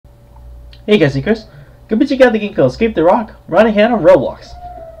Hey guys, it's Chris. Good but check out the game called Escape the Rock, run ahead on Roblox.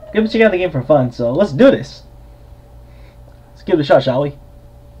 Good but check out the game for fun, so let's do this. Let's give it a shot, shall we?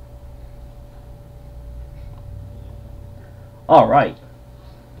 Alright.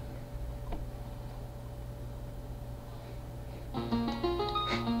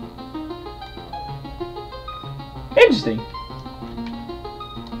 Interesting.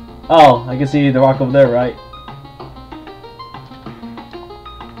 Oh, I can see the rock over there, right?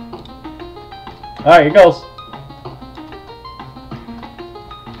 Alright, here goes.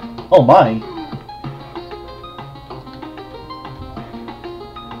 Oh my.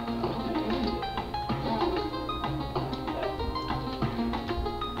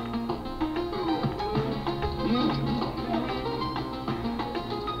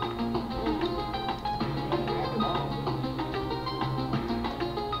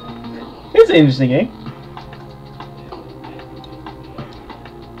 It's an interesting game.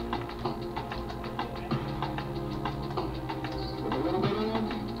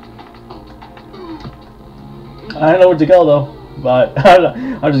 I don't know where to go though, but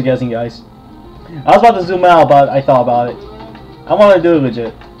I'm just guessing, guys. I was about to zoom out, but I thought about it. I want to do it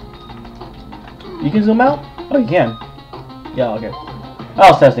legit. You can zoom out? Oh, you can. Yeah, okay. I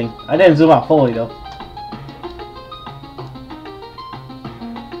was testing. I didn't zoom out fully though.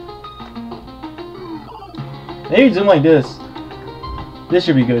 Maybe zoom like this. This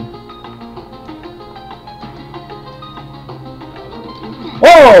should be good.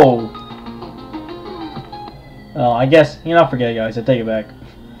 Whoa! Oh, I guess, forget it, guys. I take it back.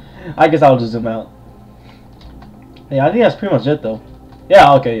 I guess I'll just zoom out. Yeah, I think that's pretty much it, though.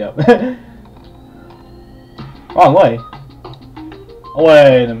 Yeah, okay, yeah. Wrong way. Oh,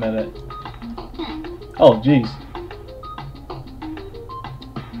 wait a minute. Oh, jeez.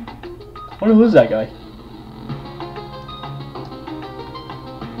 Wonder who's that guy?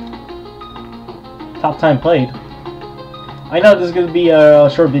 Top time played. I know this is going to be a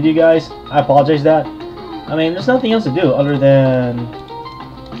short video, guys. I apologize that. I mean, there's nothing else to do other than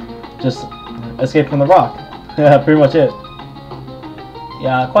just escape from the rock. Yeah, pretty much it.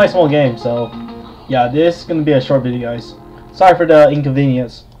 Yeah, quite a small game, so yeah, this is gonna be a short video, guys. Sorry for the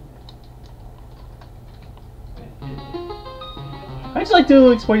inconvenience. I just like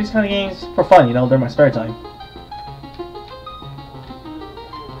to explore these kind of games for fun, during my spare time.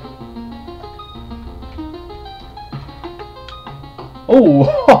 Oh,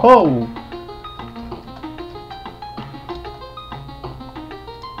 ho, ho.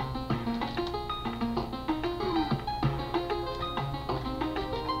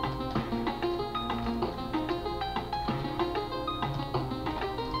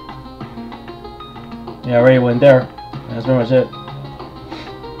 Yeah, I already went there. That's pretty much it.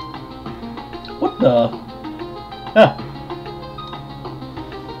 What the? Huh.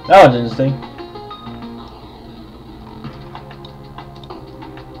 That was interesting.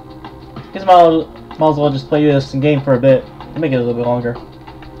 Guess might as well just play this game for a bit to make it a little bit longer.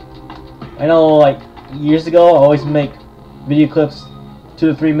 I know, like, years ago, I always make video clips, 2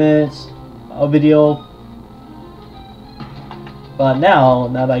 to 3 minutes of video. But now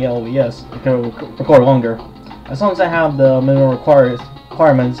that I get OBS, I can record longer. As long as I have the minimum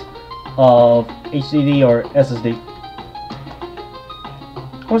requirements of HDD or SSD.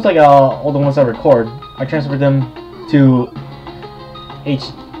 Of course, like all the ones I record, I transfer them to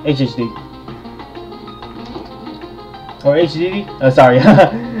HHD. Or HDD? Sorry.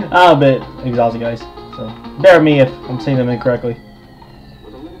 I'm a bit exhausted, guys. So bear with me if I'm saying them incorrectly.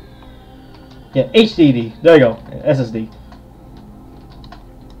 Yeah, HDD. There you go. SSD.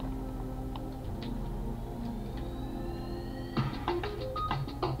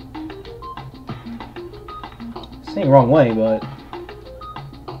 Saying wrong way, but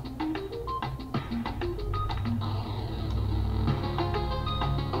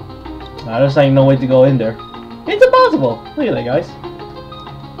there's like no way to go in there. It's impossible. Look at that, guys.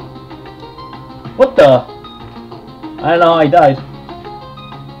 What the? I don't know. I died.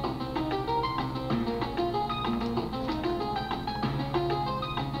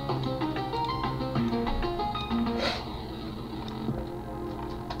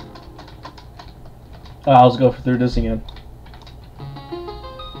 I'll just go through this again.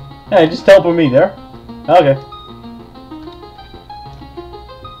 Hey, just teleport me there. Okay.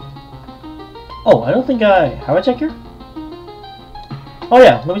 Oh, I don't think have I checked here? Oh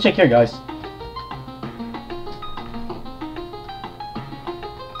yeah, let me check here, guys.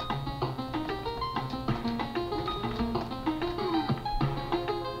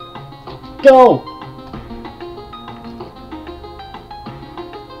 Go!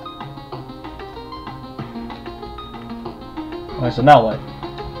 Alright, so now what?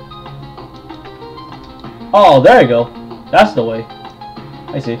 Oh, there you go. That's the way.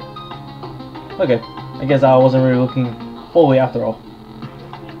 I see. Okay. I guess I wasn't really looking fully after all.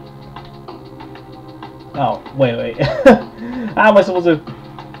 Oh, wait. How am I supposed to...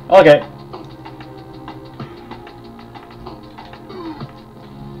 Okay.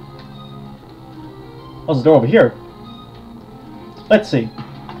 Oh, there's a door over here. Let's see.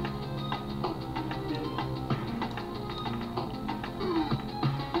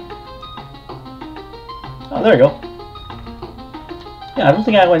 Oh, there you go. Yeah, I don't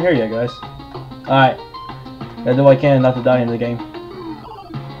think I went here yet, guys. Alright. Gotta do what I can not to die in the game.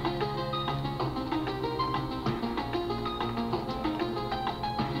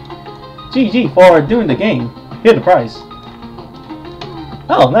 GG for doing the game. Here's the prize.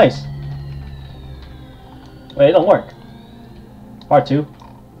 Oh, nice. Wait, it don't work. Part 2.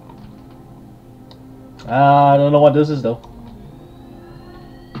 I don't know what this is though.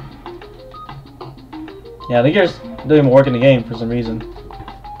 Yeah, the gears don't even work in the game for some reason.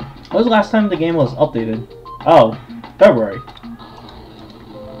 When was the last time the game was updated? Oh, February.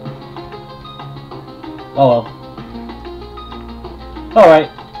 Oh well. Alright.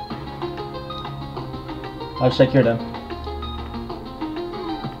 I'll check here then.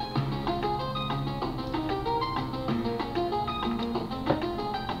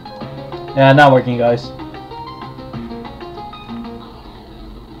 Yeah, not working, guys.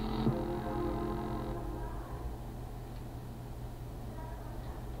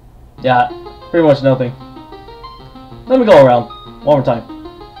 Yeah, pretty much nothing. Let me go around one more time.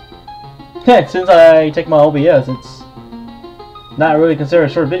 Since I take my OBS, it's not really considered a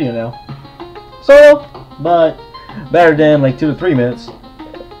short video now. So, but better than like 2 to 3 minutes.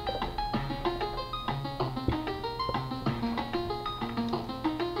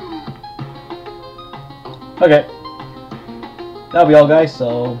 Okay, that'll be all, guys.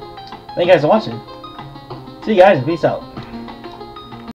 So, thank you guys for watching. See you guys and peace out.